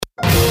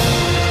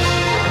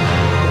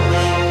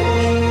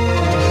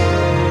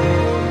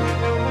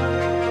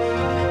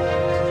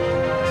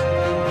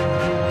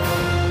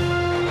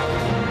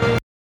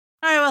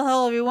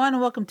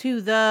welcome to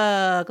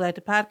the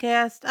Galactic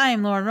Podcast. I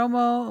am Lauren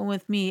Romo, and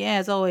with me,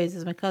 as always,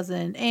 is my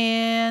cousin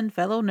and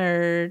fellow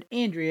nerd,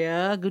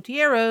 Andrea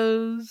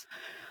Gutierrez.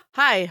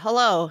 Hi,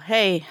 hello,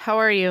 hey, how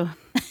are you?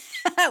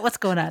 What's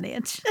going on,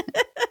 Ange?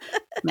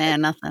 Man,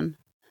 nothing.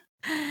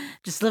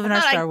 Just living our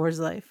Star Wars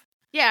life.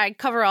 Yeah, I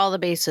cover all the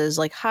bases,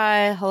 like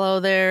hi, hello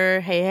there,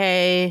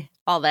 hey,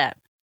 all that,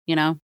 you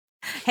know?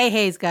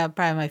 Hey's got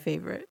probably my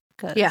favorite,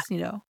 because, Yeah.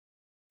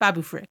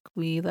 Babu Frick.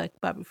 We like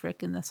Babu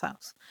Frick in this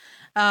house.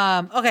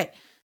 Okay.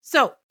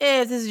 So,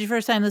 if this is your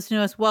first time listening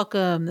to us,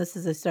 welcome. This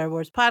is a Star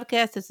Wars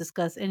podcast to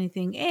discuss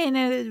anything and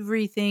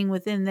everything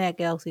within that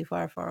galaxy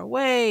far, far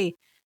away.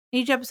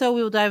 Each episode,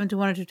 we will dive into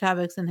one or two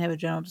topics and have a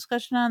general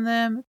discussion on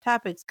them.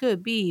 Topics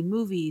could be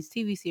movies,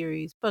 TV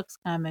series, books,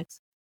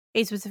 comics,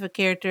 a specific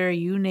character,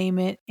 you name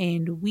it,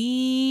 and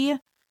we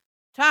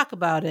talk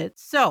about it.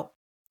 So,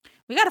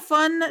 we got a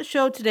fun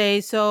show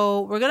today.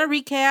 So, we're going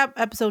to recap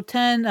episode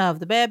 10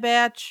 of The Bad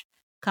Batch,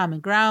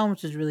 Common Ground,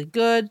 which is really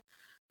good.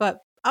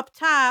 But up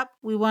top,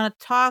 we want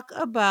to talk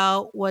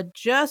about what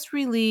just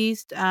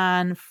released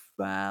on,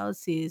 let's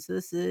see, so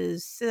this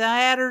is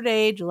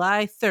Saturday,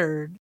 July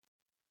 3rd.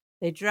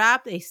 They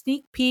dropped a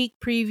sneak peek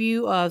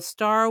preview of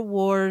Star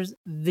Wars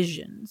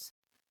Visions.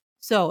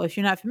 So, if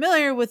you're not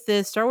familiar with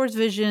this, Star Wars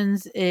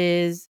Visions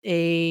is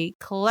a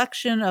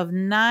collection of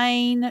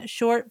 9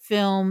 short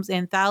films,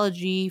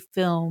 anthology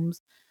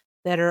films,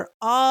 that are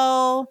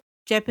all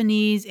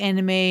Japanese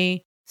anime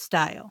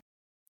style.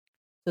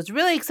 So it's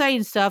really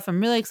exciting stuff.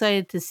 I'm really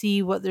excited to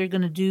see what they're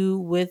going to do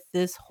with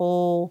this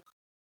whole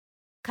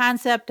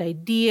concept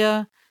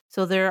idea.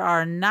 So there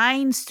are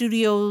 9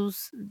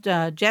 studios,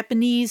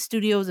 Japanese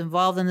studios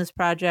involved in this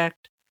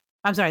project.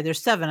 I'm sorry,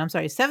 there's 7.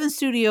 7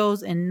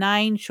 studios and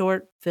 9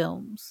 short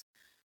films.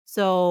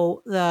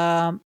 So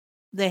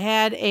they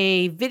had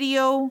a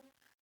video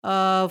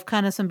of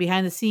kind of some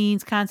behind the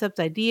scenes concept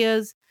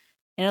ideas,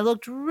 and it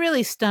looked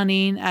really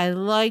stunning. I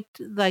liked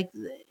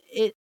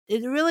it.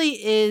 It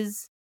really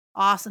is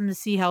awesome to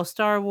see how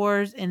Star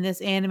Wars in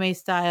this anime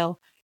style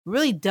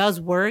really does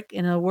work,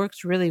 and it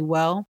works really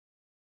well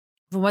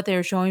from what they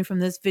were showing from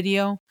this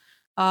video.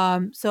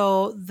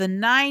 So the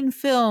 9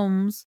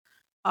 films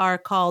are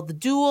called The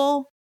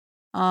Duel.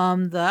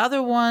 The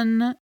other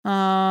one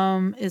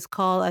is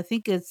called, I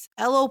think it's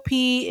LOP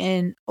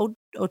and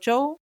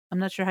Ocho. I'm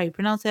not sure how you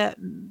pronounce that.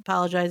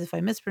 Apologize if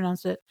I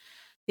mispronounced it.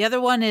 The other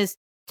one is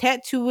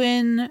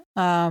Tatooine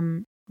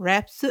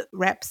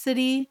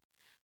Rhapsody.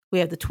 We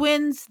have the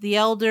Twins, The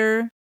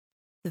Elder,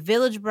 The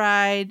Village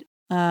Bride,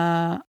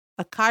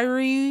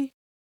 Akari.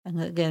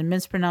 And again,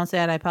 mispronounce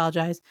that. I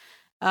apologize.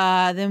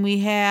 Then we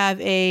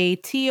have a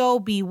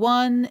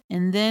TOB1,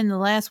 and then the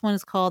last one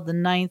is called The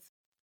Ninth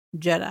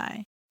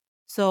Jedi.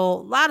 So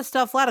a lot of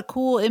stuff, a lot of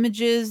cool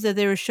images that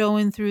they were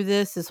showing through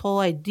this. This whole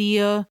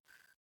idea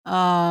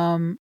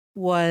has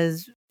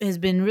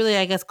been really,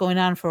 I guess, going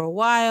on for a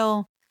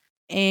while.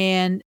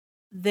 And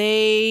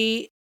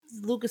Lucasfilm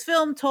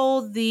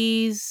told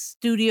these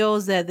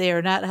studios that they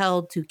are not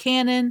held to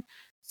canon.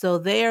 So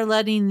they are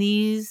letting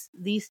these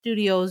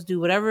studios do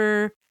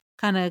whatever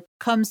kind of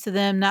comes to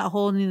them, not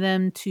holding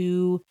them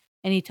to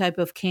any type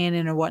of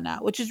canon or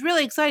whatnot, which is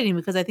really exciting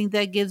because I think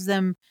that gives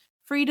them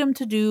freedom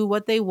to do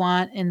what they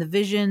want and the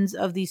visions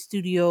of these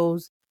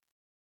studios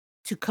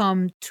to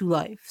come to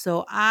life.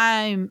 So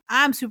I'm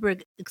super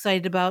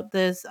excited about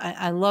this.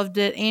 I loved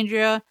it.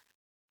 Andrea,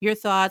 your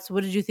thoughts?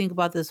 What did you think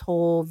about this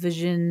whole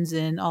Visions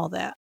and all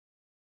that?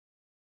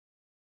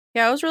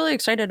 Yeah, I was really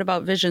excited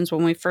about Visions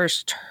when we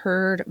first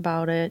heard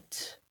about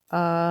it,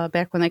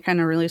 back when they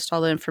kind of released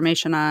all the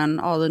information on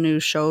all the new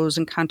shows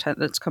and content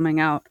that's coming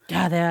out.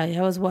 Yeah,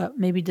 that was what,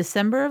 maybe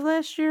December of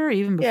last year, or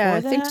even before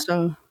that? Yeah, I think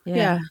so.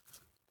 Yeah.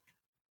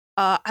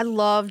 I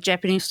love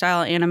Japanese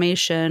style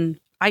animation.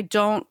 I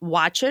don't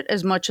watch it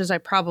as much as I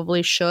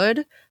probably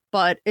should,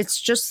 but it's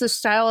just the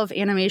style of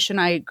animation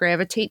I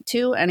gravitate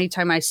to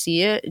anytime I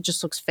see it. It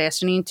just looks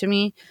fascinating to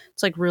me.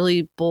 It's like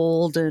really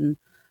bold and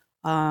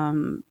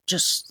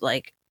just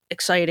like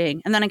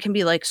exciting. And then it can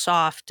be like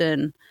soft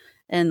and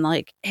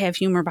like have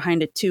humor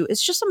behind it too.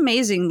 It's just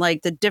amazing,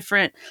 like the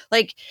different,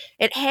 like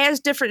it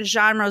has different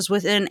genres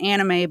within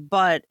anime,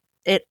 but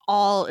it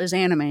all is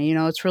anime,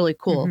 it's really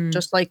cool. Mhm.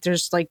 Just like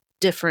there's like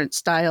different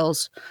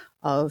styles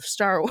of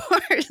Star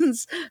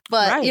Wars,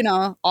 but Right.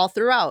 all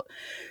throughout.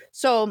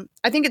 So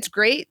I think it's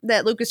great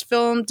that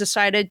Lucasfilm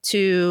decided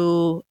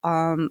to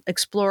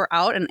explore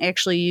out and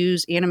actually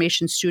use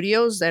animation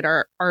studios that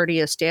are already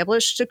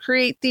established to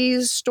create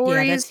these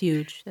stories. Yeah, that's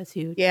huge. That's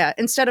huge. Yeah,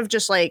 instead of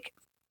just like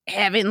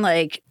having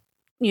like,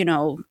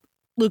 Lucasfilm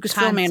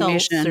Consults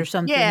animation or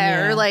something.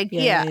 Yeah, or like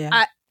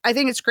Yeah. I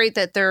think it's great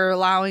that they're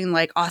allowing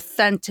like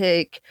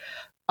authentic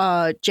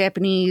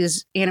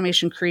Japanese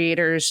animation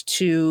creators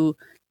to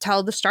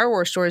tell the Star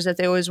Wars stories that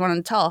they always wanted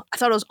to tell. I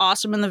thought it was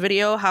awesome in the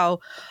video how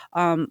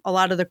a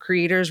lot of the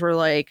creators were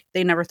like,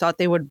 they never thought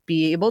they would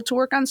be able to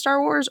work on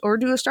Star Wars or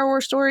do a Star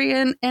Wars story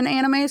in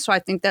anime. So I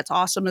think that's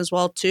awesome as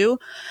well, too.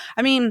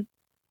 I mean,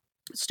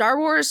 Star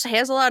Wars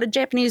has a lot of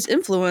Japanese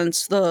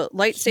influence. The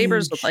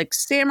lightsabers look Huge. like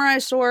samurai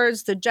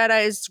swords. The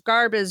Jedi's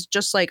garb is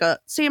just like a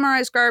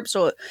samurai's garb,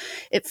 so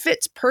it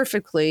fits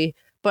perfectly.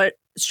 But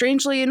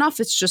strangely enough,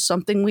 it's just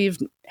something we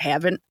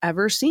haven't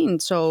ever seen.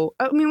 So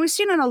I mean, we've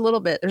seen it a little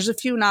bit. There's a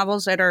few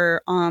novels that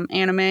are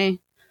anime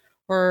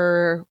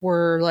or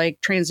were like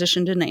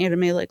transitioned into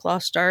anime, like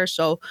Lost Stars.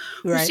 So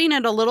we've Right. seen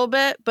it a little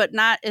bit, but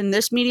not in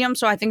this medium.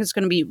 So I think it's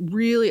going to be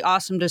really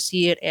awesome to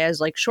see it as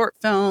like short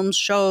films,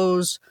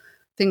 shows,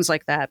 things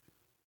like that.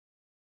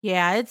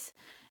 Yeah,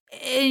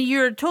 and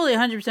you're totally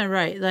 100%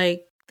 right.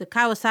 Like the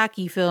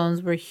Kawasaki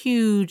films were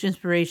huge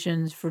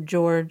inspirations for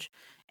George.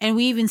 And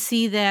we even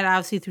see that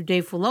obviously through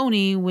Dave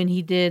Filoni when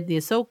he did the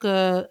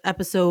Ahsoka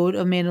episode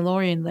of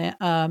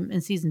Mandalorian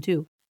in season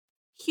 2.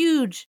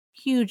 Huge,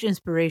 huge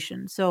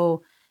inspiration.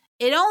 So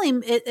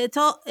it's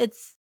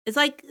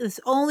like this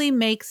only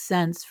makes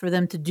sense for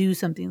them to do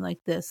something like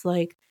this.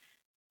 Like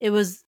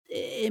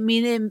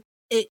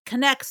it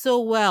connects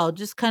so well.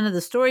 Just kind of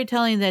the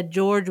storytelling that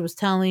George was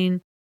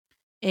telling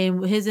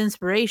and his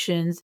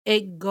inspirations,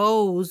 it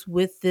goes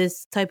with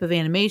this type of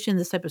animation,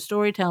 this type of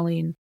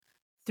storytelling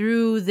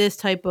through this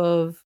type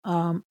of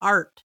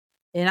art.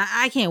 And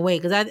I can't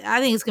wait because I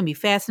think it's going to be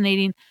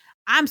fascinating.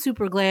 I'm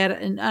super glad,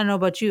 and I don't know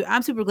about you,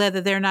 I'm super glad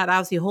that they're not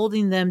obviously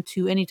holding them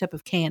to any type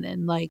of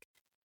canon. Like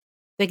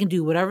they can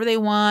do whatever they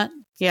want,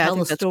 Yeah, I tell a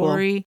think that's cool.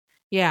 story.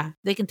 Yeah,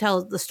 they can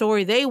tell the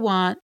story they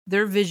want,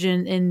 their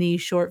vision in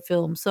these short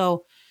films.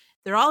 So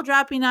they're all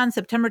dropping on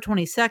September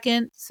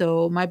 22nd.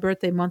 So my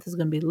birthday month is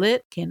going to be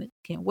lit. Can't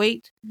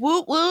wait.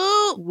 Woo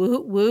woo.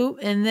 Woo woo.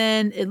 And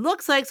then it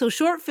looks like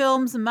short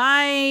films,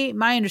 my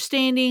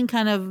understanding,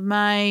 kind of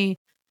my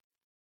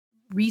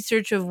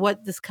research of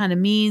what this kind of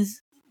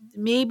means,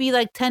 maybe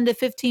like 10 to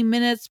 15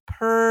 minutes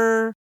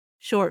per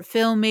short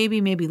film,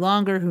 maybe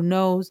longer, who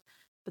knows.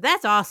 But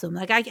that's awesome.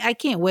 Like I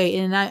can't wait.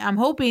 And I'm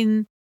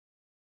hoping,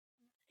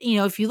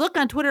 if you look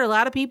on Twitter, a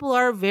lot of people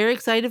are very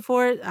excited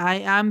for it.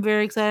 I'm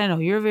very excited. I know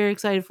you're very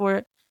excited for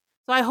it.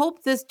 So I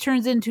hope this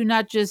turns into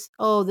not just,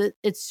 that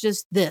it's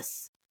just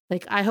this.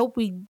 Like I hope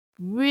we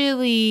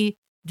really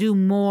do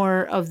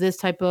more of this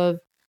type of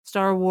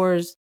Star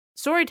Wars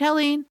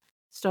storytelling,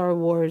 Star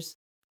Wars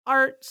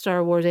art,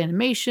 Star Wars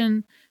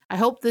animation. I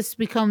hope this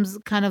becomes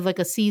kind of like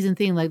a season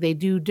thing, like they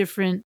do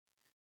different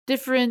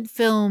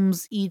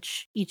films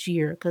each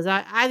year, because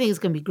I think it's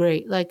gonna be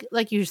great. Like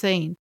you're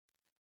saying,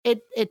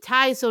 it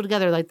ties so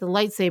together. Like the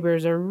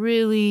lightsabers are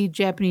really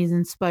Japanese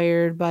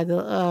inspired by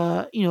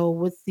the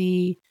with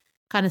the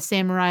kind of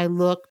samurai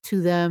look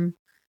to them.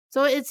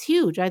 So it's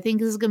huge. I think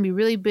this is going to be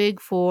really big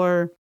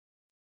for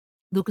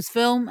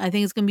Lucasfilm. I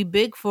think it's going to be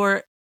big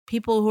for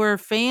people who are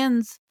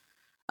fans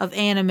of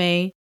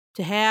anime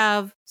to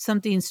have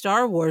something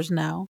Star Wars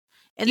now.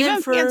 And even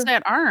then fans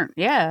that aren't,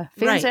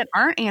 fans that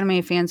aren't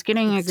anime fans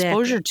getting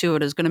exposure to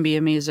it is going to be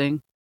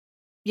amazing.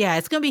 Yeah,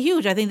 it's gonna be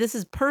huge. I think this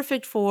is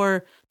perfect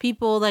for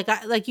people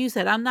like you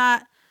said.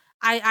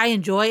 I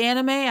enjoy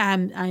anime.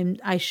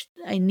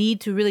 I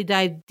need to really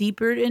dive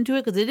deeper into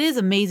it because it is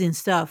amazing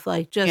stuff.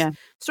 Like just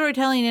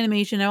storytelling,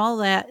 animation, and all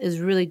that is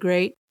really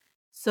great.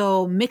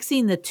 So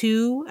mixing the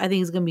two, I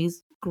think is gonna be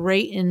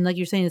great. And like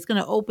you're saying, it's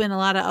gonna open a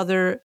lot of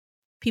other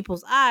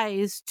people's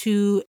eyes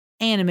to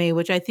anime,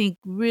 which I think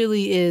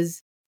really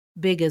is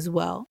big as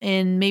well.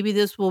 And maybe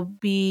this will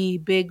be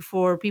big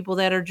for people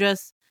that are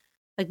just,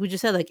 like we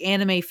just said, like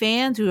anime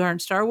fans who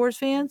aren't Star Wars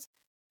fans,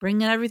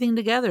 bringing everything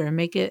together and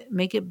make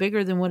it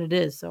bigger than what it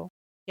is. So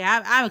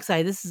yeah, I'm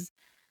excited. This is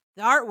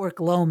the artwork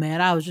alone, man.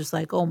 I was just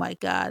like, oh my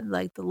god!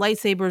 Like the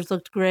lightsabers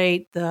looked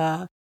great.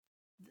 The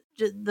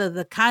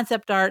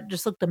concept art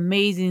just looked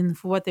amazing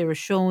for what they were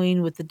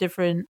showing with the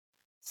different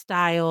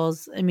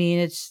styles. I mean,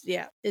 this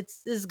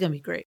is gonna be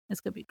great.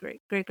 It's gonna be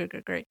great.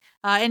 Great.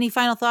 Any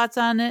final thoughts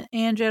on it,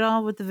 Angie, at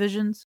all with the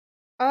visions?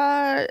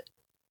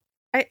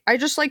 I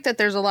just like that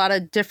there's a lot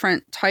of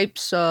different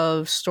types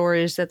of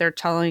stories that they're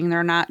telling.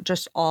 They're not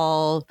just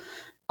all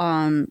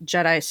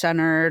Jedi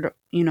centered.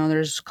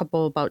 There's a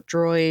couple about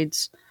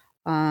droids.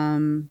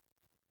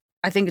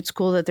 I think it's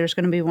cool that there's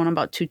going to be one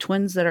about two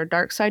twins that are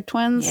dark side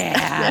twins.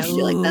 Yeah, I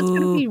feel like that's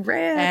going to be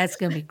rad. That's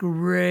going to be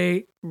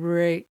great.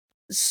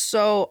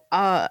 So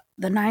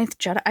the Ninth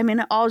Jedi, I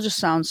mean, it all just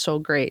sounds so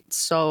great.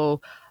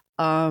 So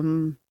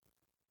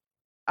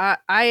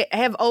I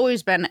have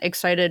always been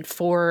excited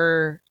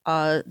for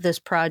this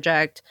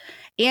project.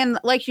 And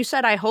like you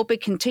said, I hope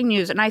it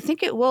continues. And I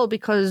think it will,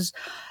 because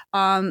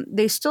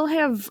they still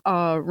have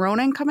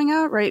Ronin coming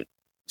out, right?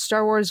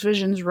 Star Wars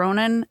Visions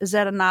Ronin. Is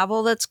that a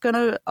novel that's going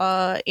to,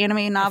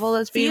 anime novel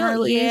that's being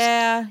released?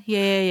 Yeah.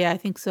 I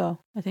think so.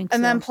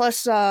 And then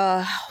plus,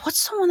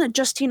 what's the one that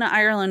Justina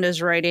Ireland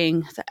is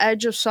writing? The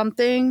Edge of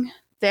Something.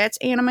 That's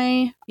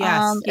anime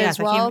as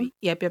well.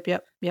 Yep.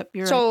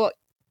 You're so,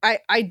 right.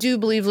 I do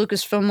believe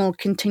Lucasfilm will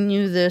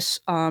continue this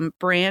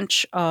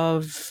branch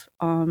of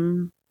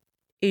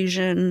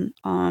Asian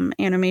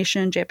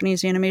animation,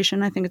 Japanese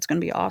animation. I think it's going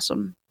to be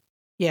awesome.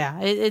 Yeah,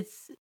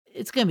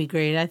 it's going to be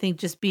great. I think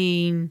just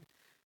being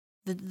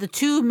the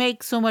two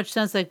make so much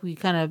sense, like we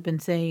kind of been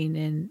saying,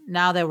 and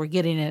now that we're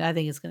getting it, I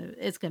think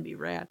it's gonna be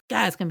rad.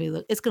 God,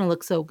 it's gonna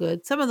look so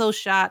good. Some of those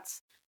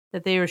shots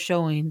that they were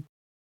showing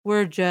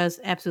were just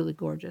absolutely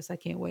gorgeous. I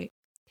can't wait.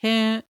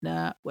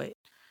 Cannot wait.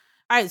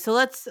 All right, so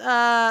let's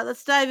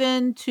dive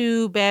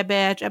into Bad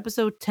Batch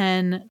episode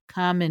 10,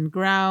 Common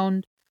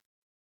Ground.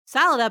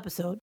 Solid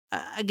episode.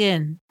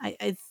 Again,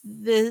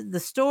 the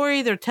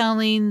story they're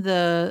telling,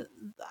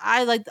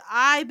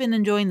 I've been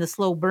enjoying the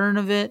slow burn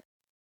of it.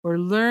 We're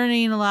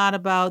learning a lot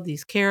about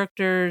these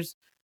characters,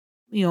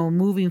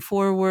 moving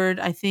forward.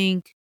 I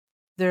think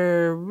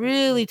they're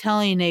really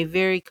telling a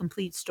very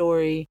complete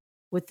story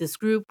with this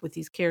group, with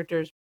these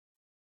characters.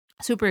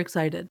 Super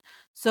excited.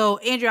 So,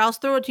 Andrew, I'll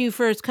throw it to you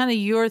first. Kind of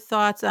your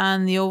thoughts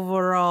on the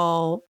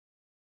overall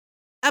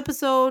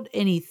episode,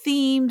 any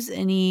themes,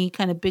 any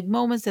kind of big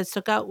moments that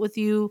stuck out with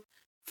you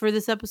for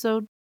this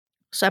episode?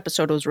 This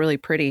episode was really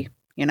pretty,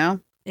 It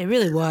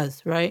really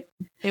was, right?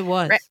 It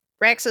was.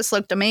 Raxus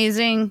looked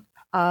amazing.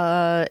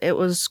 It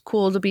was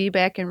cool to be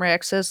back in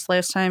Raxus.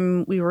 Last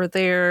time we were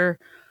there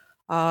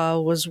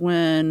was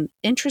when,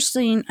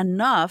 interesting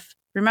enough,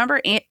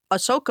 remember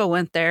Ahsoka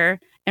went there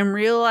and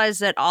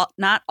realized that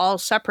not all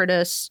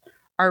separatists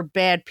are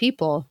bad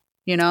people,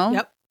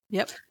 Yep.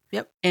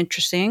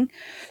 Interesting.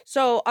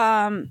 So,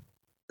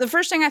 the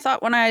first thing I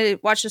thought when I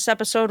watched this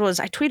episode was,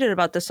 I tweeted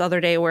about this the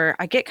other day, where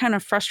I get kind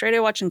of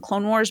frustrated watching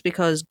Clone Wars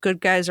because good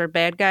guys are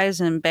bad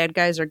guys and bad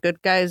guys are good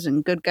guys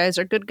and good guys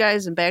are good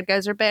guys and bad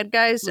guys are bad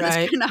guys. And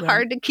it's kind of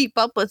hard to keep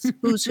up with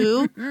who's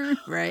who.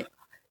 Right.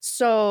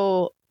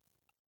 So,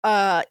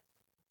 I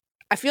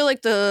feel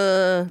like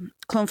the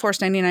Clone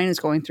Force 99 is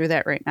going through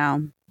that right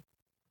now.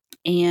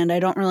 And I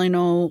don't really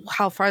know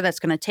how far that's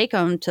going to take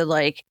them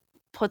to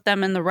put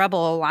them in the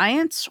Rebel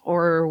Alliance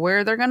or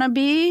where they're going to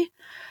be.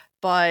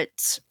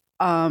 But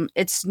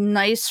it's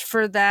nice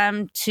for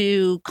them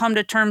to come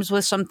to terms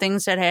with some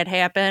things that had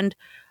happened.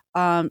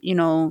 I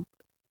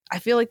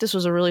feel like this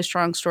was a really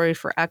strong story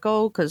for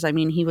Echo because,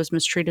 he was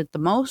mistreated the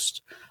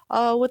most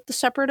with the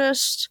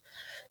Separatists.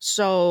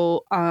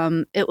 So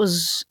it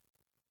was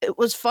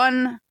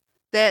fun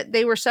that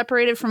they were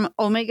separated from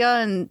Omega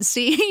and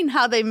seeing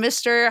how they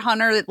missed her.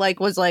 Hunter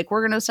was like,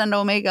 we're going to send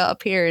Omega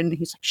up here. And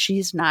he's like,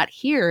 she's not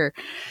here.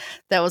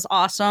 That was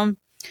awesome.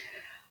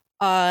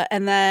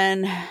 And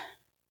then,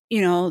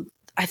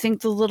 I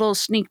think the little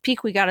sneak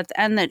peek we got at the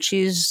end that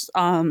she's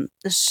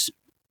this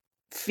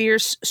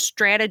fierce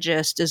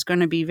strategist is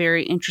going to be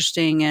very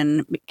interesting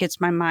and gets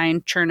my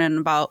mind churning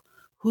about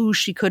who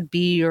she could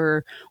be,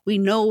 or we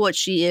know what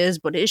she is,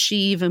 but is she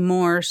even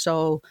more?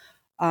 So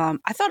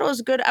I thought it was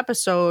a good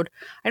episode.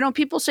 I know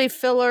people say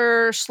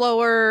filler,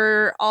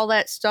 slower, all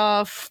that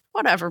stuff.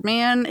 Whatever,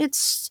 man.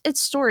 It's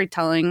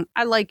storytelling.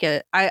 I like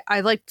it.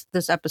 I liked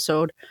this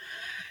episode.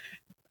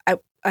 It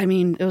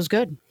was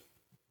good.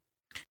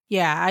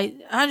 Yeah, I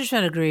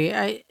 100%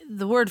 agree.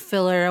 The word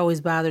filler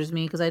always bothers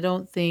me because I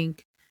don't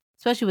think,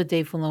 especially with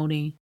Dave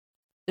Filoni,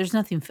 there's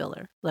nothing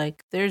filler.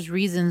 There's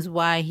reasons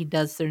why he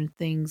does certain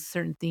things,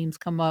 certain themes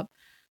come up,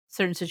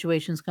 certain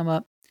situations come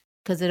up,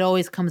 because it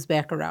always comes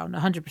back around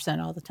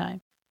 100% all the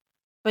time.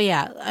 But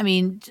yeah,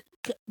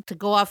 to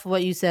go off of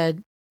what you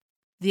said,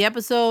 the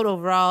episode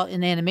overall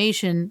in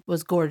animation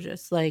was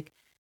gorgeous.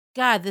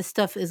 God, this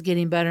stuff is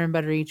getting better and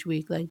better each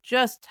week.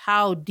 Just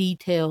how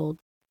detailed.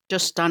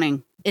 Just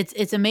stunning.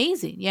 It's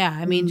amazing.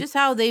 Yeah. Just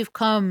how they've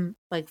come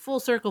full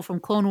circle from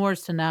Clone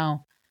Wars to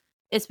now.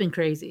 It's been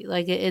crazy.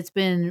 It's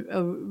been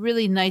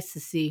really nice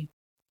to see.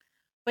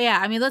 But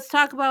yeah, let's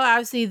talk about,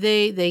 obviously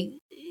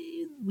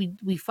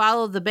we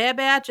follow the Bad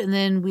Batch, and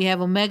then we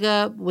have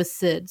Omega with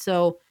Sid.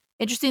 So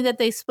interesting that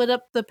they split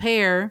up the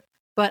pair,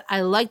 but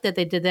I like that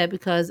they did that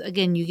because,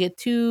 again, you get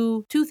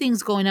two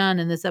things going on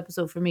in this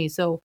episode for me.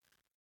 So,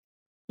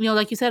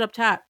 like you said up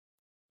top,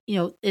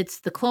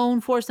 it's the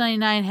Clone Force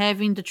 99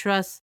 having to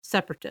trust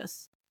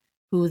separatists,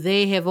 who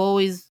they have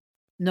always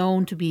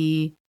known to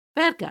be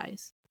bad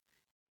guys.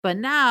 But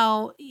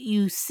now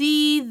you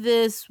see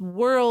this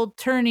world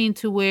turning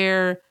to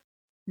where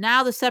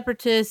now the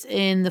separatists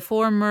and the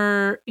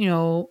former,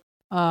 I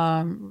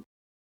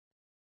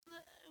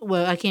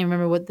can't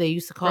remember what they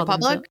used to call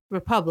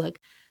Republic,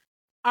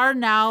 are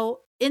now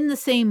in the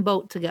same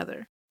boat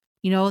together.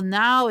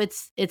 Now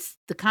it's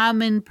the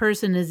common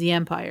person is the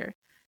Empire.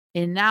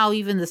 And now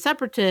even the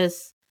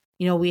separatists,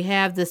 we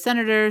have the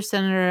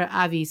Senator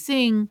Avi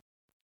Singh,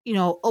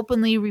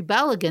 openly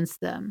rebel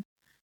against them.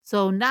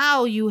 So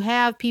now you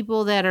have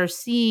people that are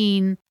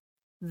seeing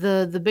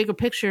the bigger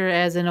picture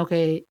as in,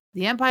 okay,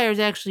 the Empire is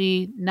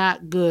actually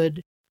not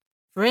good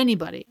for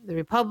anybody. The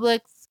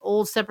Republics,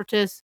 old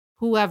separatists,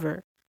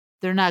 whoever,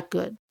 they're not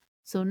good.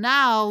 So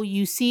now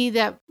you see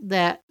that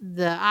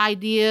the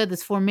idea,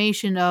 this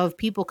formation of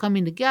people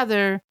coming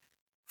together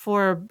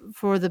for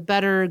the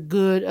better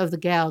good of the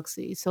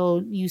galaxy.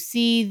 So you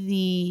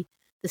see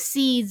the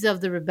seeds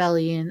of the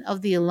rebellion,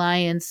 of the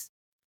alliance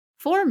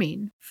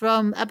forming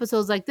from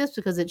episodes like this,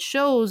 because it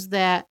shows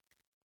that,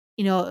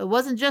 it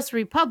wasn't just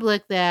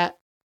Republic that,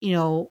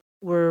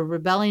 were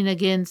rebelling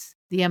against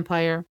the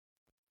Empire.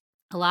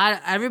 a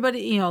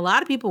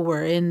lot of people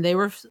were, and they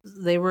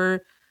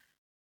were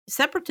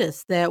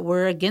separatists that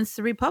were against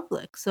the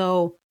Republic.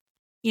 So,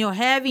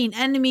 having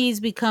enemies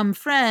become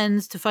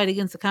friends to fight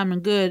against the common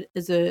good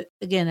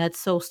again, that's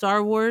so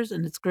Star Wars,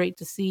 and it's great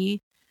to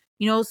see.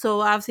 So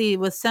obviously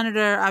with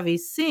Senator Avi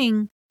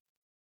Singh,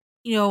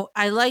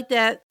 I like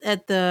that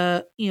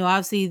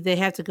obviously they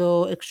have to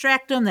go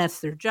extract him. That's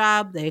their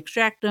job. They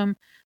extract him.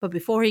 But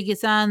before he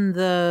gets on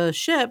the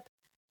ship,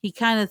 he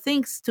kind of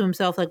thinks to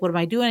himself, like, what am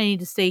I doing? I need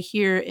to stay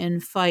here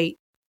and fight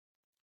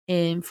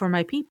for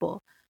my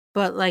people.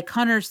 But like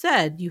Hunter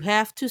said, you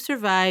have to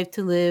survive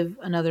to live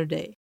another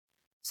day.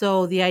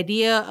 So the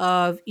idea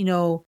of,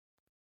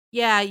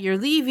 yeah, you're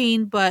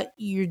leaving, but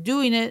you're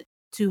doing it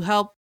to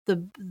help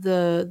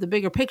the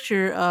bigger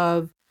picture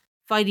of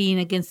fighting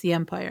against the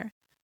Empire.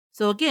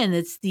 So again,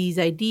 it's these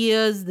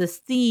ideas, this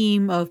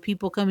theme of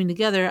people coming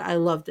together. I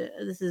loved it.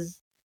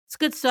 It's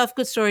good stuff,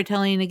 good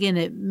storytelling. Again,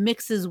 it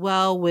mixes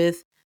well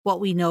with what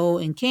we know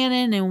in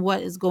canon and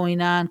what is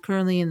going on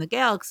currently in the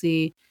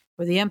galaxy,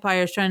 where the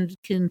Empire is trying to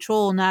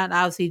control not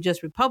obviously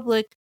just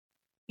Republic,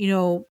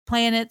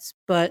 planets,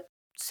 but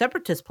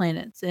separatist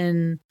planets,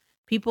 and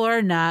people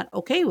are not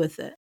okay with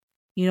it.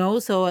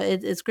 So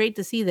it's great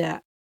to see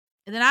that.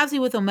 And then obviously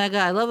with Omega,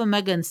 I love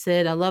Omega and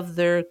Sid. I love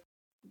their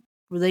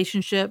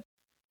relationship.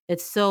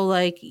 It's so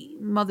like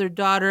mother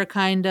daughter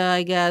kind of,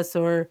 I guess,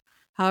 or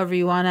however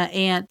you want to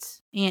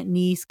aunt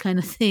niece kind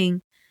of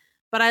thing.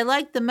 But I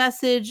like the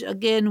message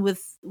again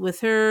with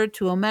her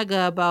to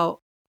Omega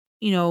about,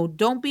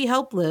 don't be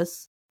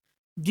helpless,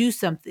 do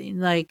something.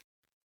 Like,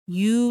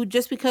 you,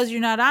 just because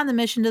you're not on the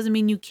mission doesn't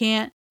mean you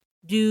can't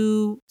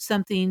do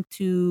something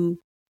to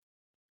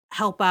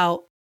help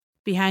out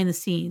behind the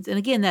scenes. And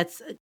again,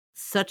 that's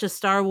such a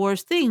Star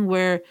Wars thing,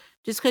 where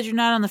just because you're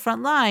not on the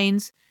front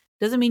lines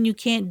doesn't mean you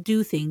can't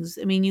do things.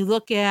 I mean, you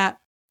look at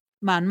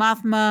Mon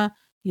Mothma,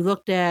 you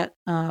looked at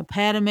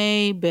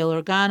Padme, Bail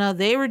Organa.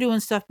 They were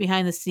doing stuff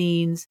behind the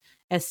scenes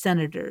as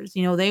senators.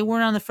 They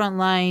weren't on the front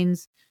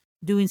lines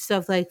doing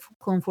stuff like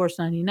Clone Force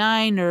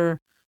 99 or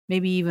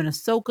maybe even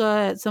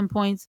Ahsoka at some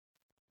points,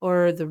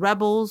 or the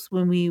Rebels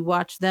when we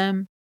watch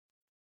them.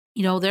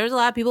 There's a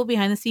lot of people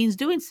behind the scenes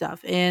doing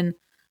stuff. And,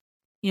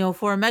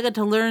 for Omega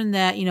to learn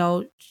that,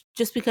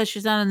 just because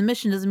she's not on the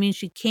mission doesn't mean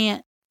she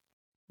can't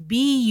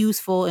be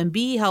useful and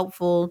be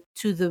helpful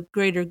to the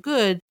greater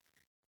good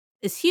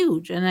is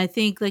huge. And I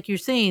think, like you're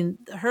saying,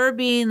 her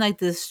being like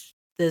this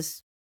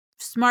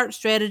smart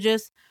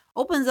strategist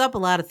opens up a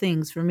lot of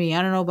things for me.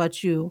 I don't know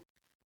about you,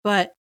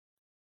 but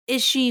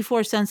is she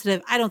force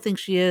sensitive? I don't think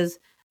she is.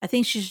 I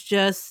think she's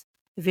just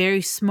a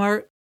very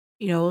smart,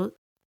 you know,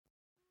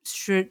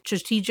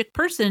 strategic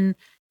person,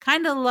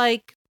 kind of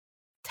like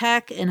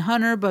Tech and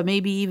Hunter, but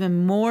maybe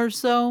even more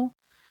so.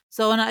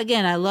 So, and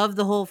again, I love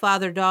the whole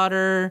father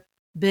daughter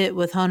bit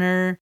with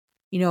Hunter.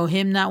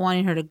 Him not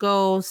wanting her to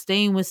go,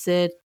 staying with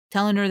Sid,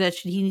 telling her that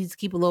he needs to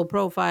keep a low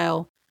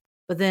profile,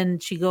 but then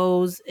she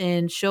goes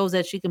and shows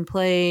that she can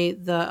play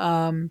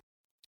the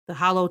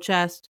hollow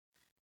chest,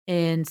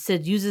 and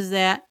Sid uses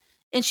that,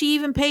 and she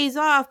even pays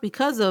off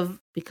because of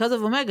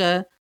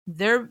Omega.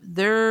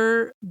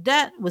 Their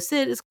debt with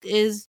Sid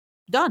is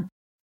done.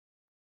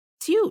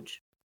 It's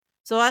huge.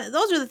 So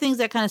those are the things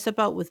that kind of step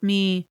out with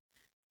me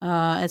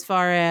as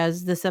far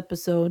as this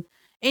episode.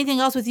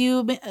 Anything else with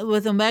you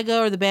with Omega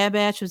or the Bad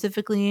Batch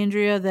specifically,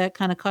 Andrea, that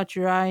kind of caught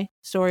your eye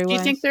story-wise? Do you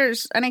think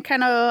there's any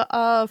kind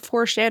of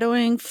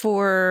foreshadowing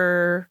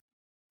for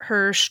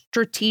her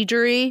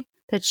strategery,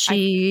 that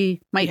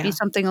she might be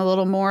something a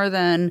little more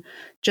than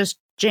just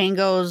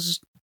Jango's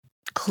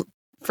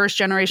first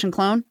generation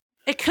clone?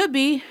 It could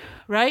be,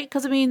 right?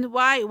 Because I mean,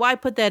 why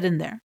put that in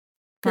there?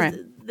 Because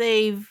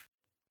they've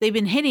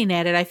been hinting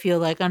at it. I feel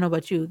like, I don't know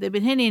about you, they've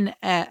been hinting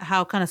at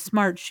how kind of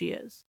smart she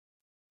is.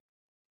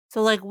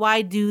 So like,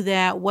 why do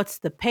that? What's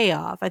the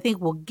payoff? I think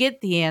we'll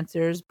get the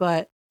answers,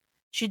 but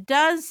she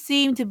does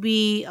seem to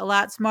be a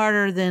lot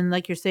smarter than,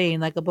 like you're saying,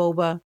 like a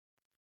Boba,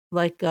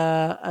 like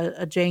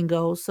a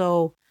Jango.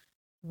 So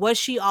was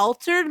she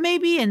altered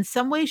maybe in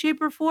some way, shape,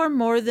 or form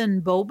more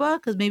than Boba?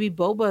 Because maybe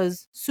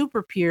Boba's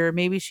super pure.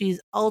 Maybe she's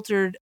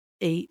altered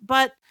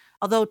but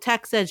although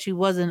Tech said she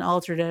wasn't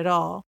altered at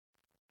all.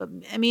 But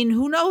I mean,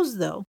 who knows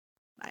though?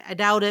 I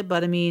doubt it,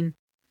 but I mean,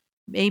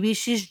 maybe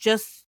she's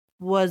just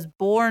was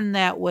born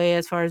that way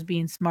as far as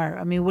being smart.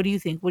 I mean, what do you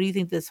think? What do you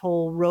think this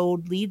whole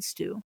road leads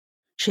to?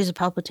 She's a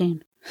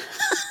Palpatine.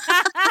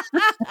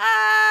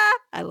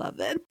 I love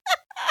it.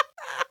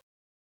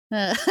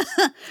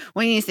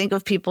 When you think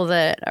of people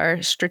that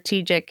are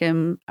strategic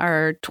and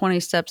are 20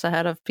 steps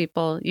ahead of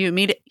people,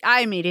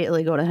 I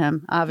immediately go to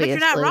him, obviously.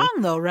 But you're not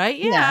wrong though, right?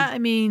 Yeah. I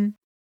mean,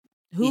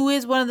 who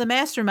is one of the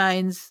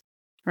masterminds?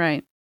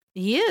 Right.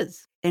 He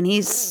is. And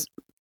he's,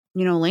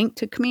 linked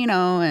to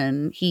Kamino,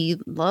 and he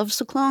loves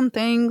to clone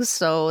things.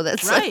 So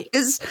that's right.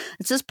 It's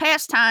his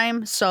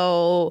pastime.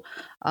 So,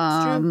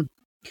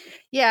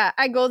 yeah,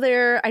 I go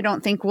there. I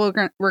don't think we're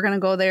going to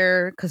go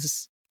there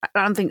because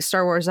I don't think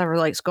Star Wars ever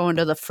likes going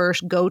to the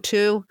first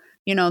go-to.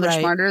 They're Right.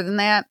 smarter than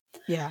that.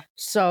 Yeah.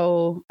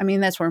 So, I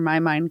mean, that's where my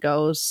mind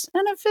goes.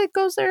 And if it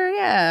goes there,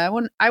 yeah,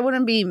 I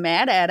wouldn't be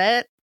mad at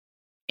it,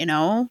 you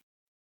know.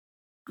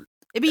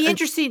 It'd be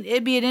interesting.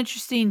 It'd be an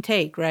interesting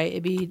take, right?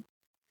 It'd be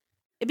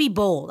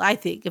bold, I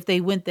think, if they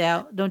went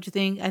that. Don't you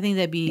think? I think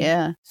that'd be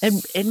Yeah.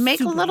 It'd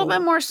make a super little bit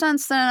bold. more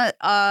sense than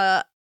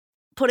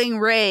putting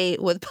Rey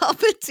with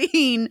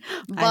Palpatine.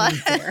 But I mean,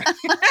 fair.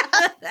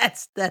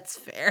 That's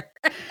fair.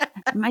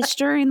 am I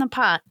stirring the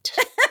pot?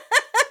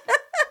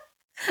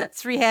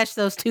 Let's rehash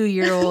those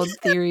 2-year-old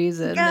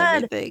theories and God.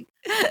 everything.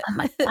 Oh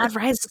my God,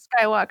 Rise of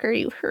Skywalker,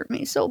 you hurt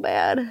me so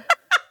bad.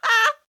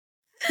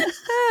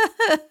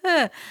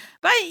 But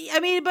I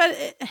mean,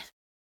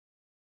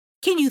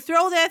 can you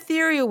throw that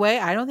theory away?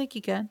 I don't think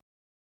you can.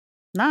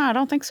 No, I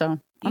don't think so.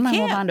 I'm gonna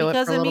hold on to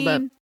it for a little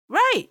bit.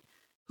 Right.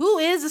 Who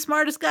is the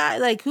smartest guy?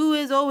 Like, who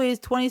is always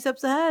 20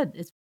 steps ahead?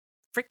 It's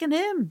freaking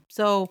him.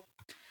 So,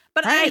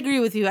 but I agree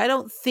with you. I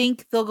don't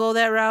think they'll go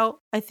that route.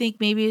 I think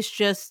maybe it's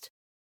just,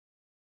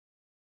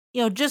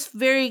 just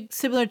very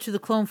similar to the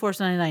Clone Force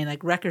 99.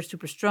 Like, Wrecker's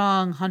super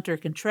strong, Hunter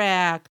can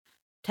track,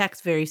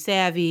 Tech's very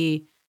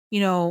savvy.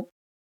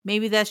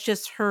 Maybe that's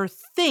just her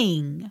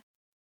thing.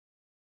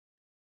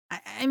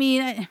 I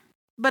mean,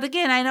 but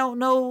again, I don't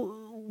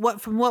know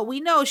from what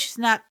we know, she's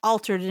not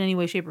altered in any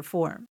way, shape, or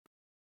form.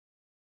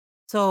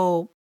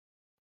 So,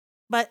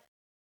 but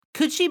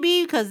could she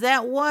be? Because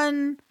that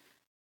one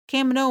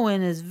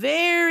Kaminoan is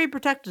very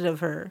protective of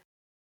her.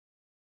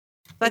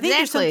 But I think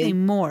there's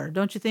something more,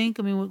 don't you think?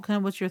 I mean,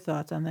 what's your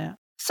thoughts on that?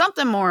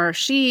 Something more.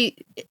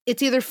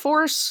 It's either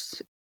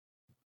Force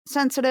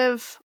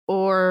sensitive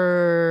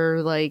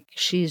or like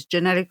she's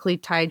genetically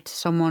tied to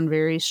someone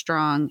very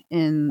strong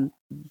in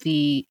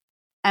the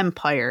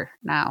Empire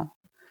now.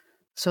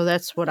 So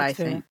that's what I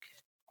think.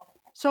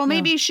 So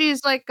maybe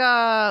she's like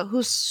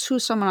who's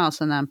someone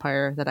else in the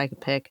Empire that I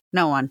could pick?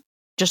 No one.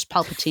 Just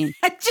Palpatine.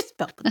 Just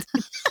Palpatine.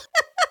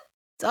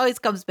 It always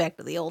comes back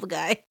to the old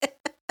guy.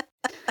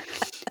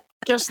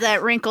 Just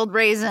that wrinkled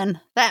raisin.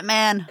 That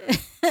man.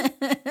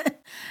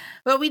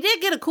 But we did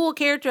get a cool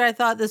character, I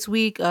thought, this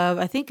week of,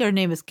 I think her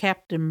name is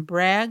Captain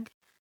Bragg.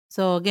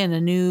 So again,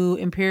 a new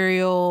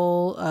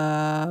Imperial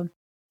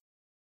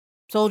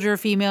soldier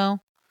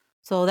female.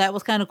 So that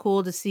was kind of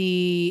cool to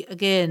see.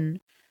 Again,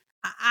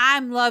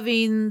 I'm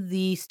loving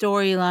the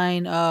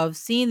storyline of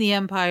seeing the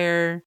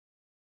Empire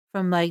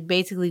from like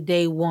basically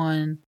day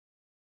one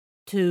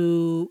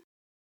to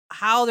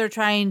how they're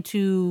trying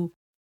to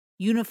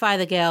unify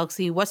the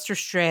galaxy. What's their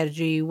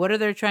strategy? What are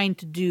they trying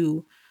to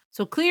do?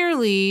 So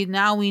clearly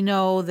now we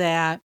know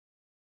that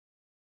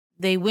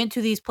they went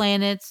to these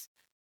planets,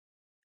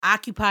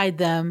 occupied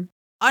them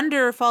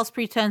under false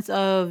pretense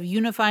of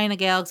unifying a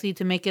galaxy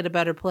to make it a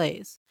better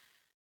place.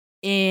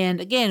 And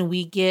again,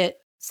 we get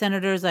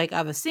senators like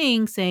Ava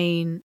Singh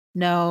saying,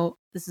 no,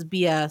 this is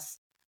BS.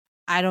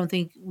 I don't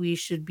think we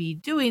should be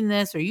doing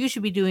this, or you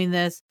should be doing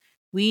this.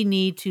 We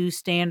need to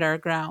stand our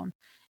ground.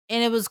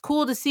 And it was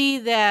cool to see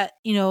that,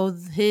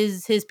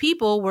 his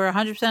people were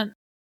 100%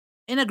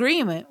 in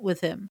agreement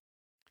with him.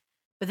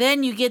 But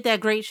then you get that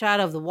great shot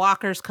of the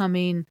walkers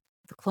coming,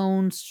 the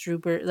clone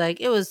trooper.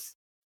 Like, it was,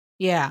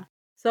 yeah.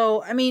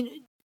 So, I mean,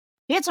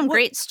 he had some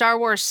great Star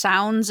Wars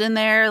sounds in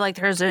there. Like,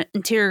 there's an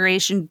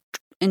interrogation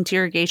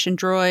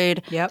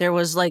droid. Yep. There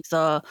was like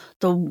the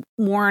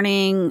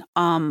warning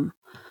alarms.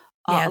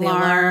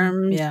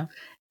 Yeah.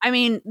 I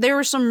mean, there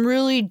were some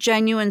really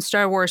genuine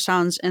Star Wars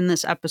sounds in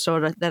this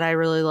episode that I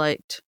really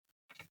liked.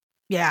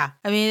 Yeah.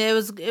 I mean, it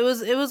was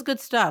good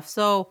stuff.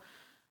 So,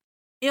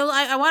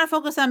 I want to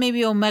focus on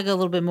maybe Omega a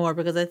little bit more,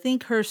 because I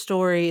think her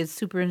story is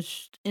super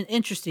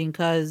interesting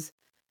because,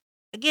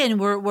 again,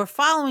 we're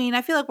following,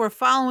 I feel like we're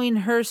following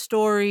her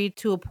story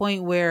to a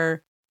point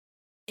where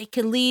it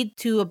could lead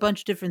to a bunch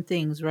of different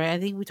things, right? I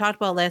think we talked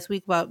about last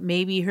week about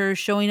maybe her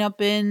showing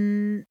up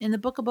in the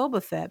Book of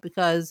Boba Fett,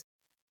 because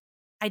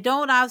I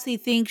don't obviously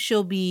think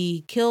she'll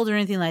be killed or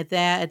anything like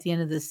that at the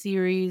end of the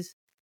series.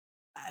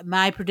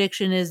 My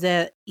prediction is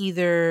that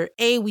either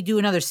A, we do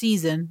another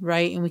season,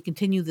 right, and we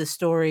continue the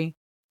story,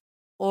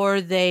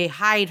 or they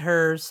hide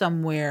her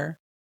somewhere.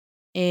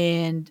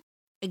 And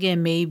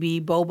again,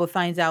 maybe Boba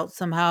finds out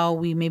somehow.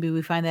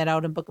 We find that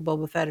out in Book of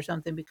Boba Fett or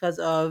something because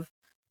of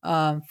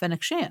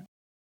Fennec Shand.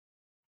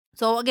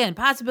 So again,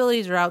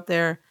 possibilities are out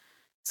there.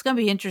 It's going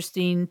to be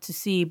interesting to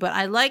see. But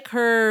I like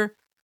her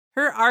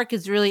arc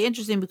is really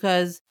interesting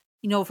because,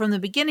 from the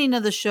beginning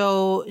of the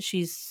show,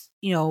 she's,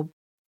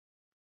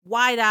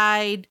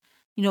 wide-eyed,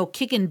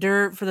 kicking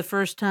dirt for the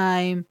first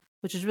time,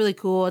 which is really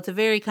cool. It's a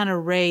very kind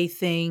of Rey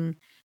thing.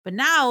 But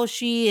now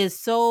she is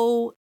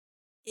so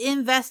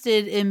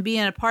invested in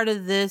being a part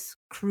of this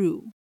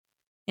crew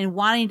and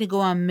wanting to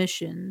go on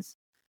missions.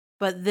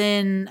 But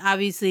then,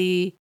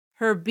 obviously,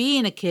 her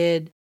being a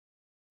kid,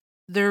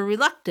 they're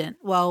reluctant.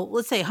 Well,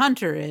 let's say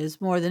Hunter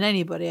is more than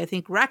anybody. I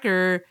think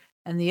Wrecker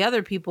and the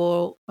other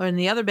people and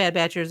the other Bad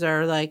Batchers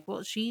are like,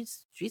 well,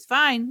 she's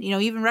fine.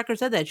 Even Wrecker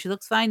said that. She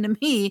looks fine to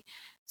me.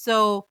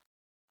 So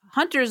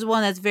Hunter's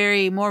one that's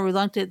very more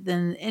reluctant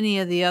than any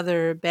of the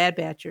other Bad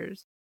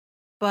Batchers.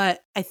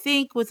 But I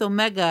think with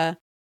Omega,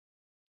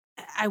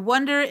 I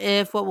wonder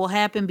if what will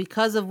happen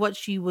because of what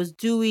she was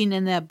doing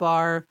in that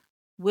bar,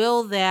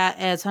 will that,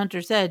 as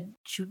Hunter said,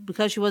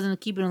 because she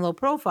wasn't keeping a low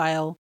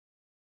profile,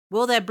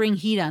 will that bring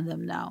heat on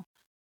them now?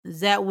 Is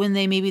that when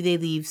they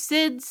leave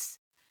Sid's?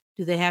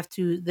 Do they have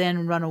to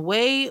then run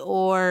away?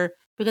 Or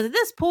because at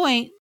this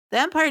point, the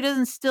Empire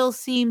doesn't still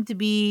seem to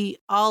be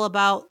all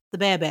about the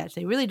Bad Batch.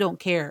 They really don't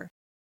care.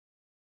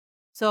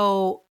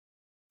 So,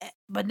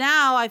 but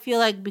now I feel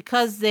like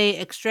because they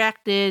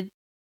extracted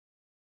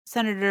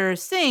Senator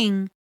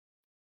Singh,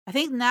 I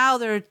think now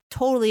they're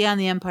totally on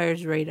the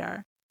Empire's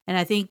radar. And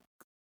I think,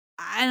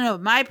 I don't know,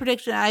 my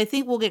prediction, I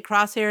think we'll get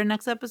Crosshair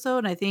next episode.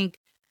 And I think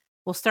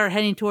we'll start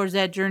heading towards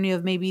that journey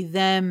of maybe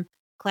them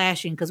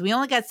clashing, because we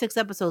only got 6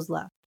 episodes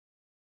left,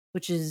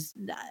 which is,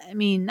 I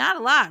mean, not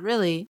a lot,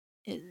 really.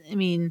 I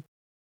mean,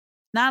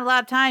 not a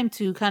lot of time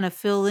to kind of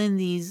fill in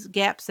these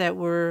gaps that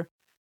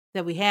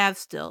we have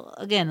still.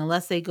 Again,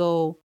 unless they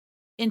go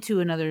into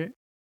another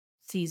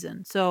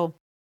season. So,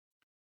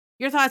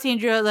 your thoughts,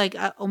 Andrea? Like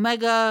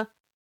Omega,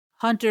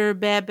 Hunter,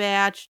 Bad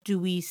Batch. Do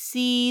we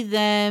see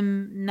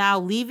them now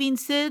leaving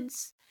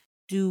Sid's?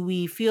 Do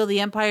we feel the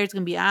Empire is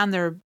going to be on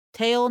their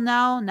tail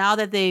now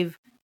that they've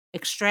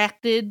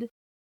extracted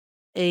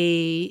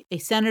a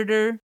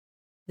senator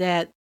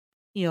that,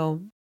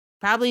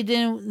 probably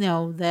didn't,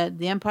 that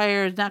the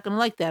Empire is not going to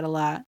like that a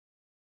lot?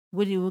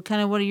 What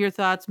are your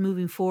thoughts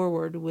moving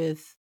forward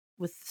with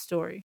the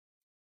story?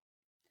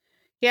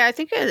 Yeah, I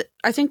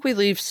think we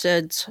leave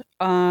Sid's.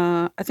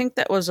 I think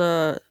that was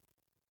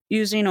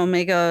using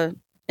Omega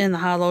in the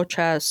hollow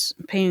chest,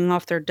 paying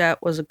off their debt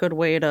was a good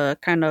way to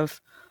kind of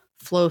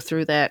flow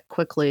through that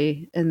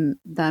quickly, and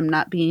them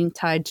not being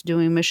tied to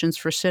doing missions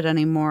for Sid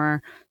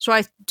anymore. So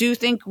I do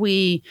think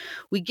we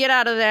get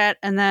out of that,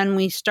 and then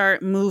we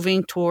start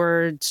moving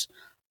towards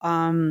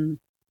the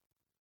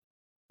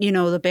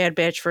Bad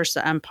Batch versus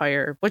the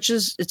Empire, which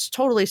it's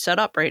totally set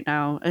up right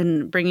now,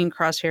 and bringing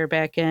Crosshair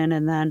back in,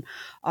 and then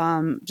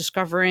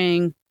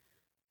discovering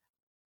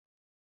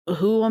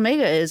who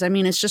Omega is. I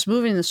mean, it's just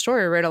moving the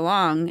story right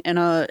along in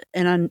a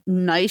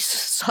nice,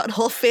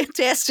 subtle,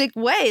 fantastic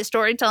way,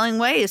 storytelling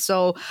way.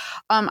 So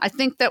I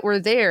think that we're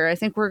there. I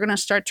think we're going to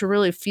start to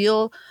really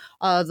feel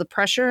the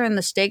pressure and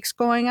the stakes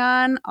going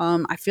on.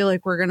 I feel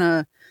like we're going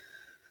to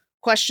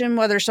question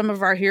whether some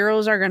of our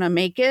heroes are going to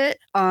make it.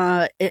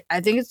 I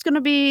think it's going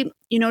to be,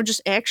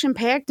 just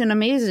action-packed and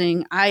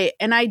amazing.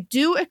 I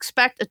do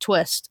expect a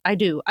twist. I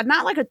do.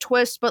 Not like a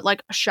twist, but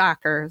like a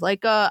shocker.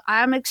 Like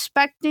I'm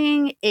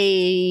expecting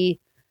a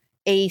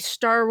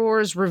Star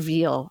Wars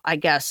reveal, I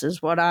guess, is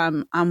what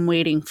I'm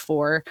waiting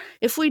for.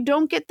 If we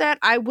don't get that,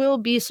 I will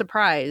be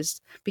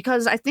surprised,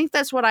 because I think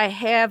that's what I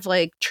have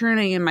like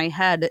churning in my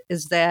head,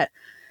 is that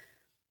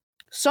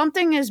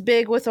something is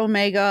big with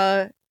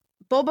Omega.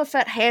 Boba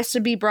Fett has to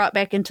be brought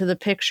back into the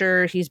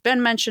picture. He's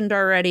been mentioned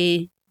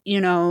already.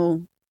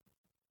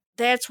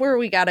 That's where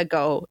we got to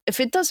go. If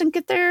it doesn't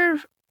get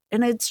there,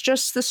 and it's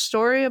just the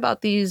story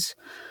about these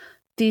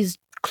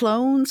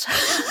clones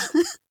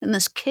and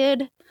this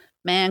kid,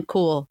 man,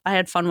 cool. I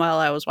had fun while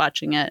I was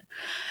watching it.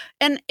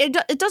 And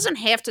it doesn't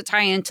have to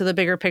tie into the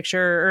bigger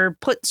picture or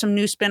put some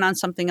new spin on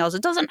something else.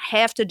 It doesn't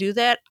have to do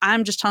that.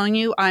 I'm just telling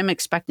you, I'm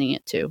expecting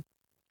it to.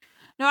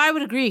 No, I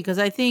would agree, because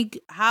I think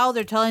how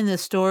they're telling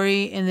this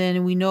story, and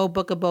then we know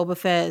Book of Boba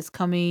Fett is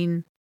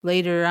coming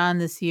later on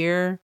this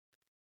year,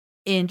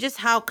 and just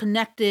how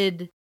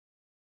connected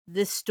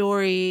this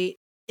story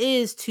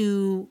is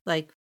to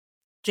like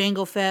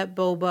Jango Fett,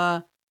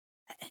 Boba,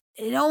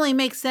 it only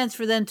makes sense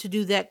for them to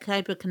do that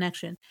type of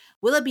connection.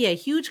 Will it be a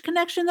huge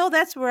connection though?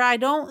 That's where I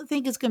don't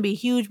think it's going to be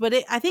huge, but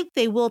I think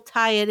they will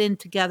tie it in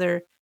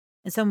together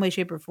in some way,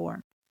 shape, or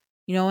form.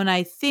 And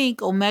I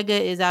think Omega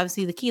is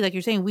obviously the key. Like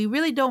you're saying, we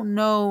really don't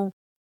know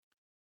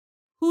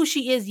who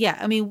she is yet.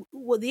 I mean,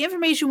 the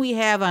information we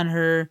have on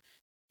her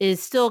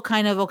is still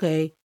kind of,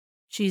 okay,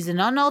 she's an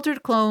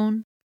unaltered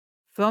clone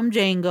from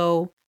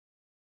Jango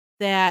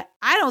that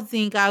I don't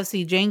think,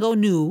 obviously, Jango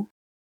knew.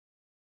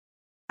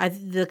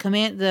 The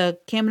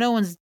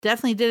Kaminoans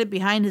definitely did it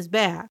behind his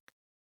back.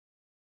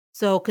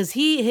 So, because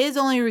his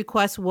only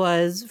request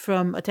was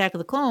from Attack of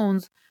the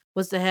Clones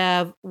was to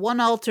have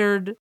one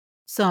altered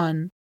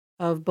son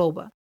of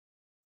Boba.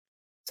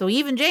 So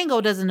even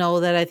Jango doesn't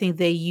know that I think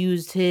they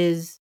used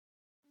his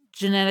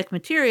genetic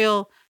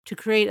material to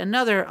create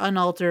another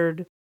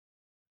unaltered,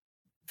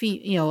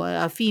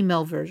 a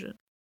female version.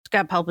 It's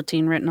got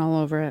Palpatine written all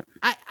over it.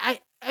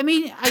 I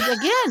mean,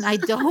 I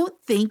don't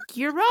think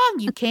you're wrong.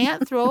 You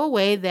can't throw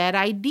away that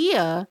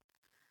idea.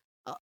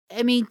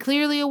 I mean,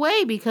 clearly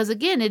away, because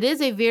again, it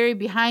is a very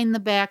behind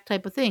the back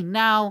type of thing.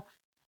 Now,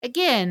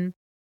 again,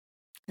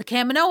 the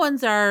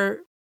Kaminoans are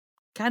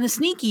kind of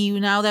sneaky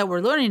now that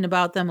we're learning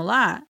about them a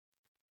lot.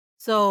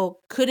 So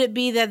could it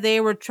be that they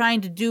were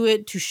trying to do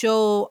it to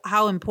show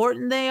how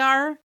important they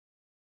are,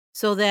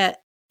 so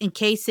that in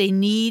case they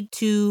need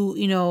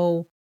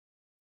to,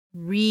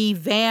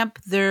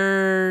 revamp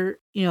their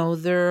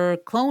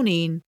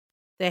cloning,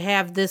 they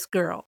have this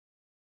girl?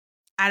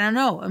 I don't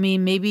know. I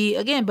mean, maybe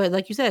again, but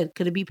like you said,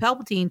 could it be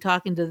Palpatine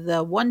talking to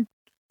the one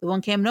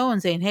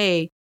Kaminoan saying,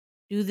 "Hey,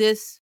 do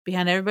this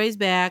behind everybody's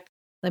back.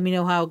 Let me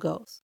know how it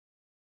goes.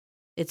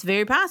 It's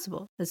very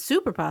possible. It's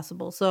super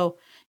possible. So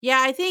yeah,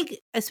 I think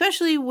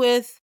especially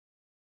with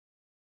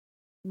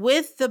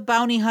the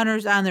bounty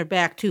hunters on their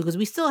back too, because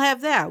we still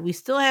have that. We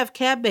still have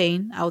Cad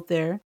Bane out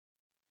there.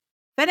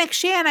 Fennec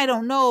Shan, I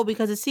don't know,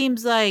 because it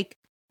seems like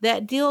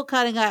that deal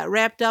kind of got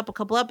wrapped up a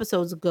couple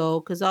episodes ago,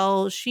 because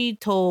all she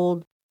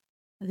told,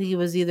 I think it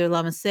was either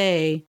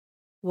Lamasse,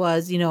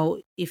 was,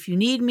 if you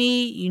need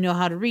me, you know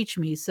how to reach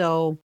me.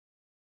 So,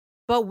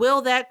 but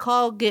will that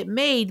call get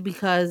made?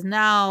 Because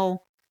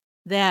now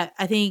that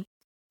I think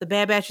the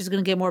Bad Batch is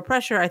going to get more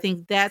pressure, I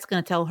think that's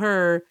going to tell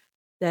her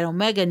that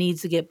Omega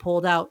needs to get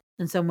pulled out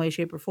in some way,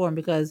 shape, or form.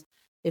 Because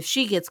if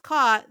she gets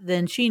caught,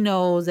 then she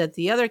knows that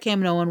the other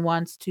Kaminoan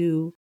wants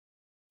to,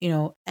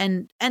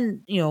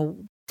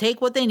 take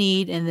what they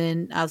need and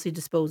then obviously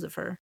dispose of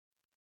her.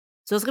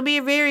 So it's going to be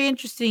a very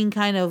interesting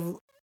kind of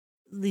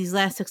these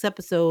last 6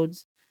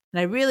 episodes. And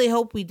I really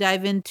hope we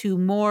dive into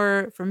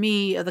more, for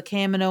me, of the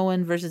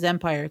Kaminoan versus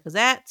Empire, because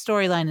that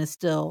storyline is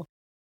still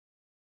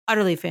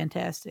utterly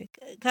fantastic.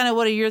 Kind of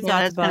what are your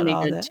thoughts about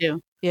all that? Too.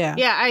 Yeah.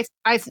 Yeah,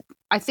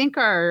 I think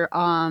our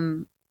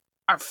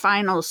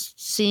final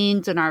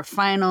scenes and our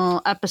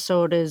final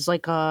episode is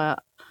like a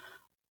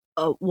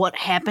what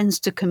happens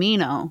to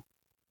Kamino,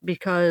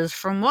 because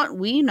from what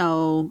we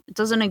know, it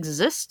doesn't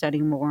exist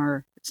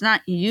anymore. It's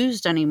not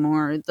used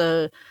anymore.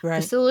 The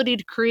facility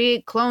to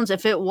create clones,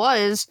 if it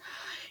was,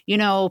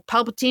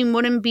 Palpatine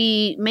wouldn't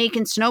be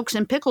making Snokes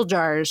in pickle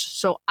jars.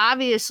 So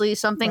obviously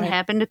something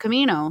happened to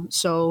Kamino.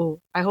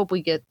 So I hope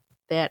we get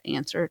that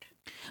answered.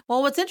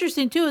 Well, what's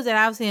interesting too is that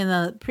obviously in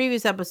the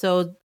previous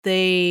episode,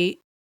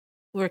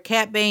 where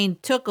Cad Bane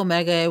took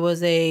Omega, it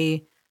was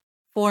a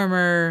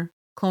former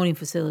cloning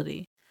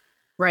facility.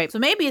 Right. So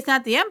maybe it's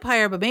not the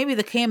Empire, but maybe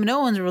the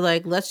Kaminoans were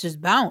like, let's just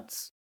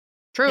bounce.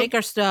 True. Take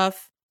our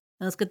stuff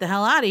and let's get the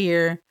hell out of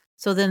here.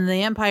 So then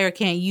the Empire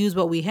can't use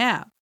what we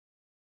have.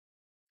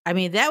 I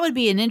mean, that would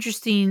be an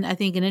interesting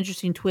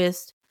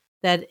twist,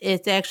 that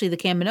it's actually the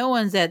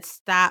Kaminoans that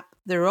stop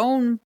their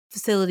own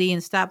facility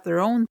and stop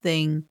their own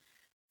thing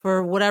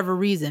for whatever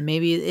reason.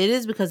 Maybe it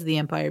is because of the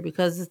Empire,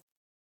 because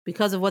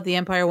of what the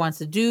Empire wants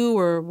to do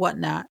or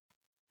whatnot.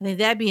 I think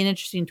that'd be an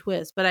interesting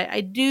twist. But I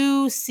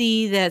do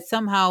see that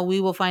somehow we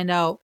will find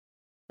out,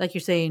 like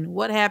you're saying,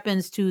 what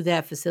happens to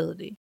that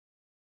facility.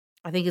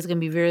 I think it's going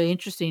to be very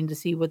interesting to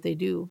see what they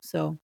do.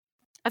 So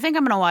I think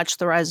I'm going to watch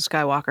The Rise of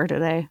Skywalker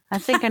today. I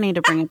think I need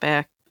to bring it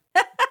back.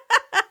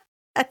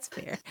 That's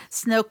fair.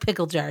 Snoke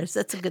pickle jars.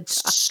 That's a good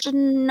talk.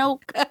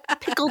 Snoke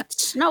pickled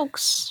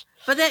Snokes.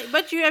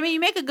 But you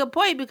make a good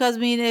point, because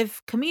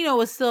if Kamino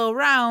was still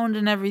around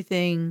and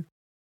everything,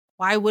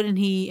 why wouldn't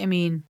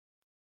he?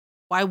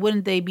 Why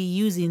wouldn't they be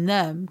using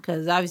them?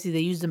 Because obviously they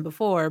used them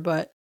before,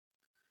 but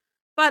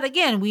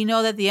again, we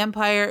know that the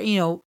Empire,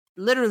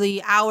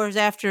 literally hours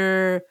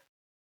after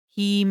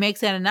he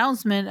makes that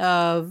announcement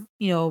of,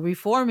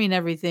 reforming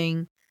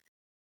everything,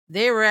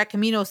 they were at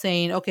Kamino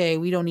saying, okay,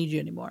 we don't need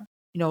you anymore.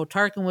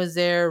 Tarkin was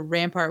there,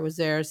 Rampart was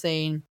there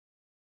saying,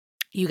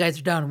 you guys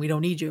are done. We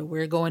don't need you.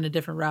 We're going a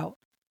different route.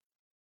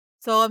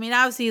 So,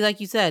 obviously, like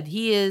you said,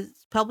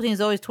 Palpatine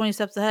is always 20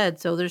 steps ahead.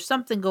 So there's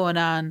something going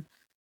on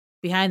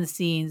behind the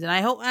scenes. And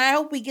I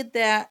hope we get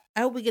that. I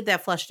hope we get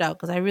that fleshed out,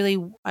 because I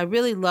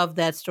really love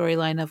that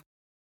storyline of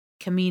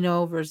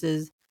Kamino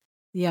versus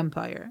the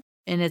Empire.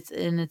 And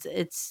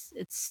it's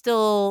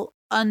still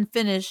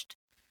unfinished.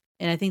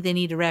 And I think they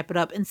need to wrap it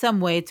up in some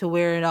way to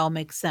where it all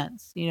makes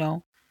sense,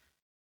 And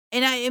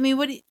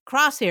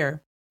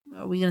Crosshair,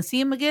 are we going to see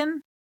him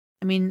again?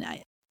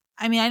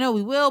 I know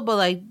we will,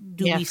 but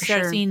do we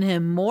start seeing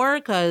him more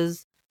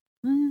because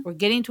we're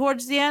getting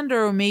towards the end,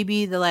 or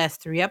maybe the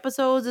last 3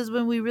 episodes is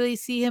when we really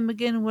see him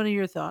again? What are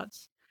your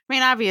thoughts?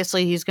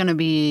 Obviously he's going to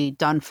be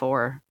done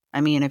for.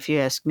 If you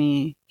ask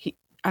me,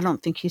 I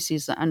don't think he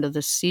sees the end of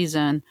the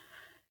season,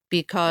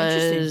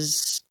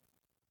 because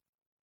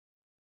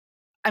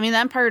the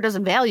Empire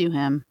doesn't value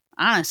him,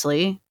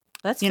 honestly.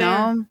 That's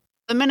fair.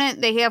 The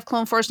minute they have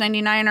Clone Force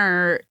 99,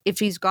 or if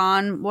he's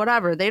gone,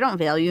 whatever, they don't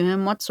value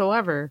him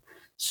whatsoever.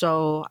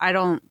 So I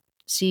don't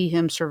see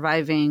him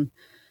surviving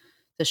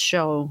the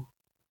show.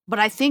 But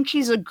I think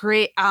he's a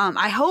great,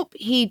 I hope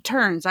he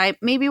turns.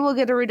 Maybe we'll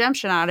get a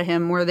redemption out of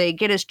him where they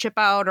get his chip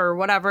out or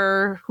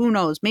whatever. Who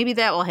knows? Maybe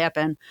that will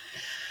happen.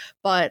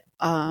 But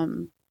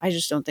I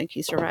just don't think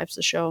he survives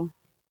the show.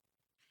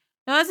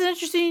 No, that's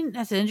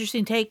an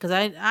interesting take, because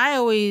I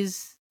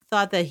always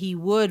thought that he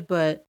would,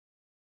 but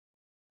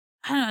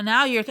I don't know.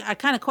 Now I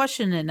kind of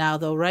question it now,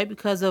 though, right?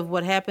 Because of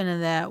what happened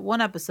in that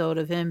one episode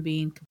of him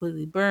being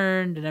completely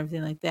burned and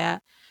everything like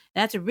that.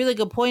 And that's a really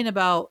good point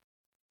about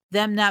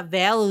them not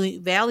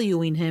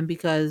valuing him,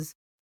 because,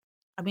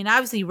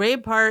 obviously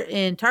Rampart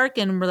and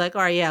Tarkin were like,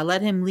 all right, yeah,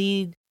 let him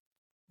lead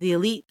the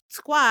elite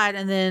squad,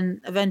 and then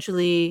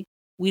eventually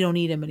we don't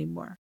need him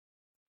anymore.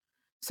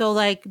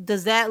 So,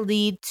 does that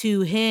lead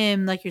to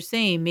him, like you're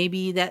saying,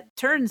 maybe that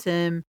turns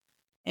him,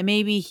 and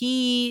maybe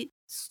he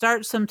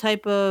starts some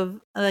type of,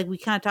 like we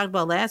kind of talked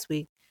about last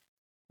week,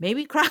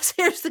 maybe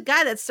Crosshair's the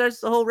guy that starts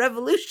the whole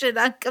revolution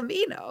on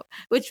Kamino,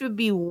 which would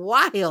be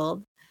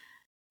wild.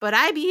 But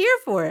I'd be here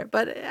for it.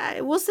 But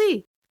we'll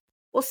see.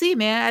 We'll see,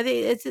 man. I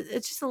think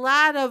it's just a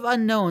lot of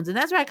unknowns, and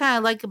that's what I kind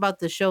of like about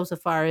the show so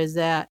far is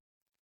that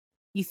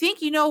you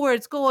think you know where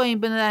it's going,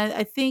 but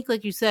I think,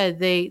 like you said,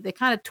 they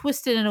kind of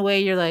twist it in a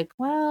way you're like,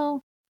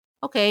 well,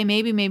 okay,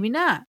 maybe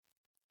not.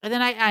 And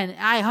then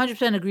I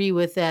 100% agree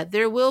with that.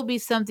 There will be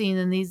something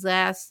in these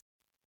last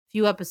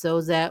few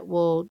episodes that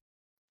will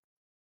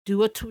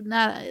do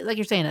not like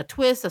you're saying, a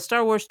twist, a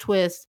Star Wars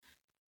twist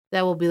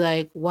that will be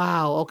like,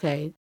 wow,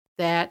 okay,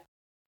 that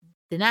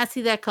did not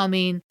see that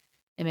coming.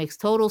 It makes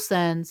total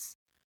sense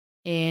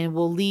and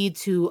will lead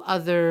to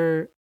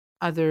other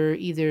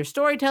either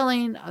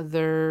storytelling,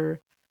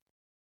 other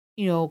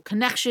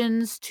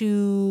connections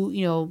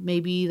to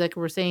maybe like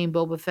we're saying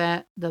Boba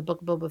Fett, the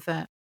book of Boba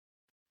Fett.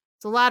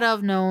 It's a lot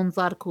of knowns, a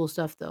lot of cool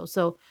stuff though.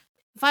 So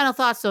final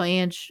thoughts though,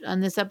 Ange,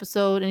 on this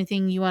episode,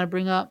 anything you want to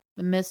bring up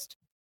and missed?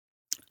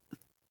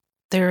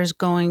 There's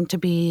going to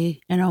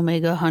be an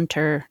Omega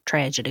Hunter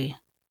tragedy.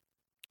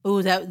 Oh,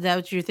 is that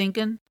what you're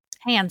thinking?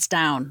 Hands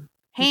down.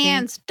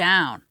 Hands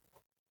down.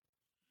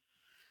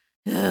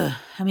 Ugh.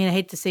 I mean, I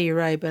hate to say you're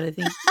right, but I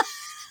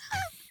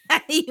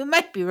think you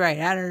might be right.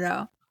 I don't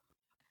know.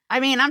 I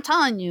mean, I'm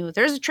telling you,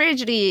 there's a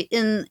tragedy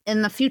in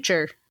the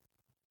future.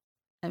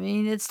 I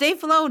mean, it's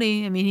Dave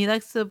Filoni. I mean, he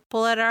likes to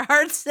pull at our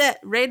hearts at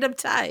random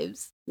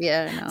times.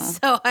 Yeah, I know.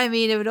 So, I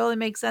mean, it would only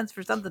make sense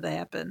for something to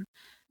happen.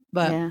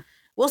 But yeah.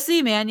 We'll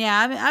see, man. Yeah,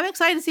 I'm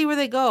excited to see where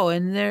they go.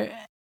 And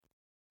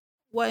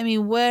what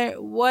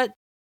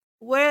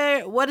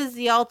is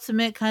the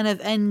ultimate kind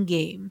of end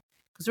game?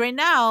 Because right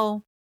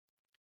now,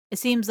 it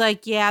seems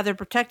like, yeah, they're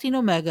protecting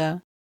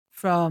Omega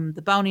from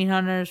the bounty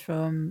hunters,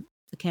 from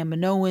the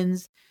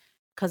Kaminoans.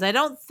 Because I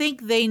don't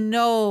think they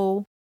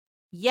know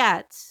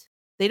yet.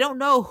 They don't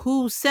know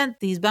who sent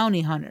these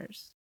bounty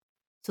hunters.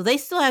 So they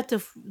still have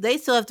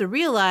to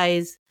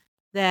realize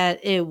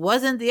that it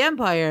wasn't the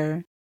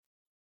Empire,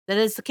 that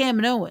it's the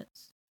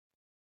Kaminoans.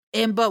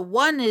 But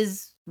one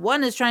is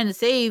trying to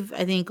save,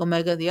 I think,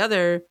 Omega. The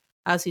other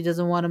obviously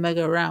doesn't want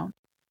Omega around.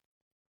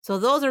 So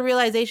those are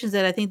realizations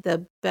that I think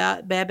the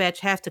Bad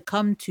Batch have to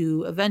come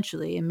to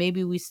eventually. And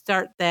maybe we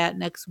start that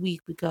next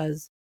week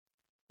because,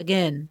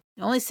 again,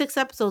 only 6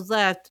 episodes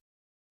left.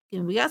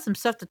 And we got some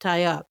stuff to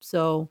tie up.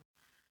 So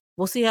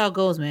we'll see how it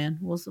goes, man.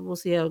 We'll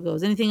see how it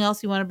goes. Anything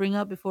else you want to bring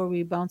up before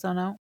we bounce on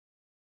out?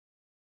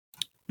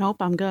 Nope,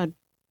 I'm good.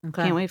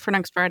 Okay. Can't wait for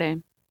next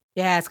Friday.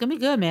 Yeah, it's going to be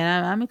good,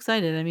 man. I'm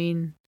excited. I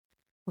mean,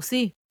 we'll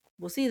see.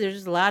 We'll see. There's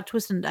just a lot of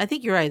twists. I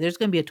think you're right. There's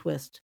going to be a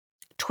twist.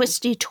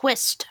 Twisty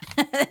twist.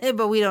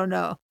 But we don't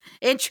know.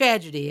 And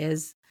tragedy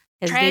is.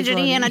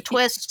 Tragedy and a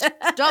twist.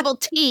 Double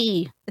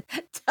T.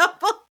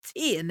 Double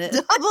T in it.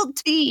 Double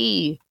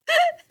T.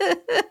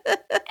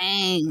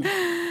 Dang.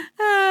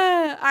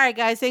 All right,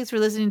 guys. Thanks for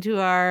listening to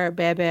our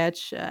Bad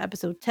Batch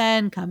episode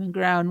 10 Common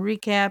Ground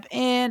recap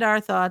and our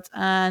thoughts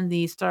on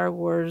the Star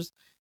Wars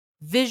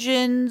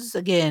Visions.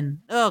 Again,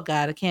 oh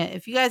God, I can't.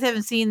 If you guys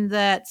haven't seen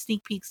that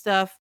sneak peek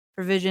stuff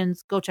for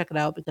Visions, go check it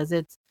out because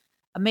it's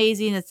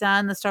amazing. It's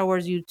on the Star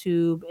Wars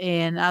YouTube,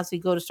 and obviously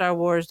go to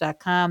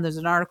StarWars.com. There's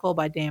an article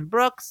by Dan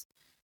Brooks.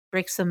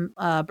 Breaks a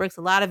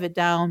lot of it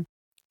down.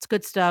 It's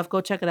good stuff.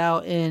 Go check it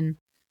out and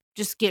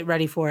just get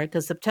ready for it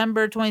because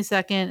September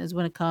 22nd is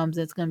when it comes.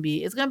 It's gonna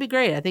be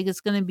great. I think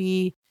it's gonna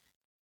be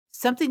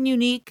something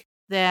unique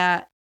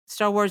that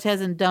Star Wars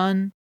hasn't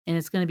done, and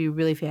it's gonna be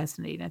really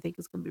fascinating. I think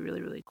it's gonna be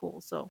really, really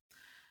cool. So, all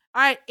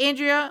right,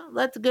 Andrea,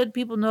 let the good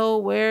people know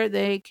where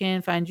they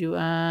can find you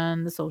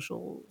on the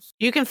socials.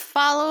 You can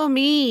follow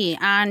me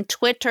on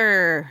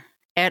Twitter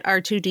at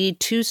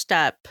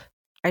R2D2Step.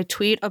 I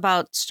tweet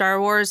about Star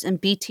Wars and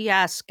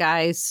BTS,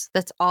 guys.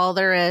 That's all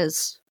there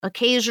is.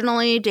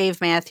 Occasionally, Dave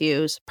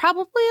Matthews.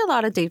 Probably a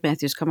lot of Dave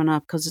Matthews coming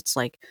up because it's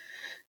like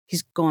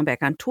he's going back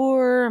on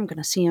tour. I'm going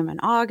to see him in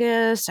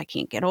August. I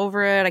can't get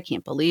over it. I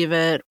can't believe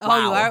it. Oh,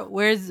 wow. You are?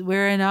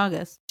 Where in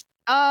August?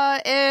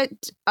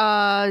 At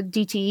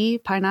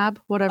DTE, Pine Knob,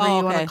 whatever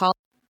you want to call it.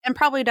 And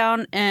probably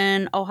down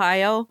in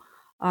Ohio.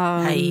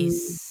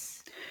 Nice.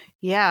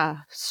 Yeah.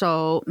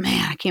 So,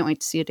 man, I can't wait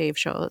to see a Dave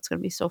show. It's going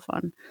to be so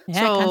fun.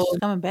 Yeah, Concha's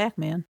coming back,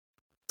 man.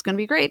 It's going to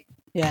be great.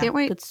 Yeah. Can't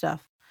wait. Good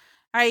stuff.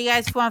 All right, you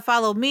guys, if you want to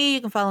follow me,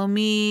 you can follow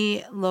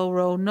me, Low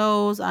Road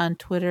Nose, on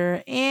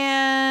Twitter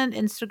and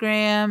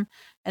Instagram.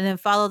 And then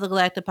follow the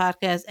Galactic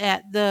Podcast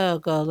at the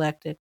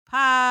Galactic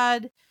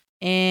Pod.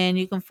 And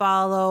you can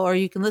follow or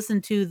you can listen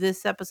to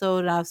this episode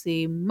and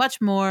obviously much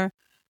more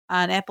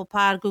on Apple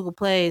Pod, Google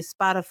Play,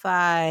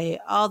 Spotify,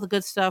 all the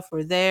good stuff.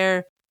 We're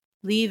there.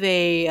 Leave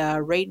a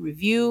rate and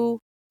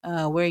review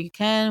where you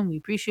can. We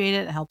appreciate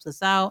it. It helps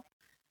us out.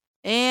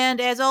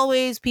 And as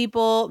always,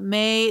 people,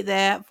 may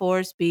that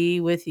force be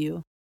with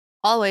you.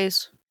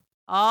 Always.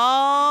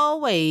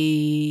 Always.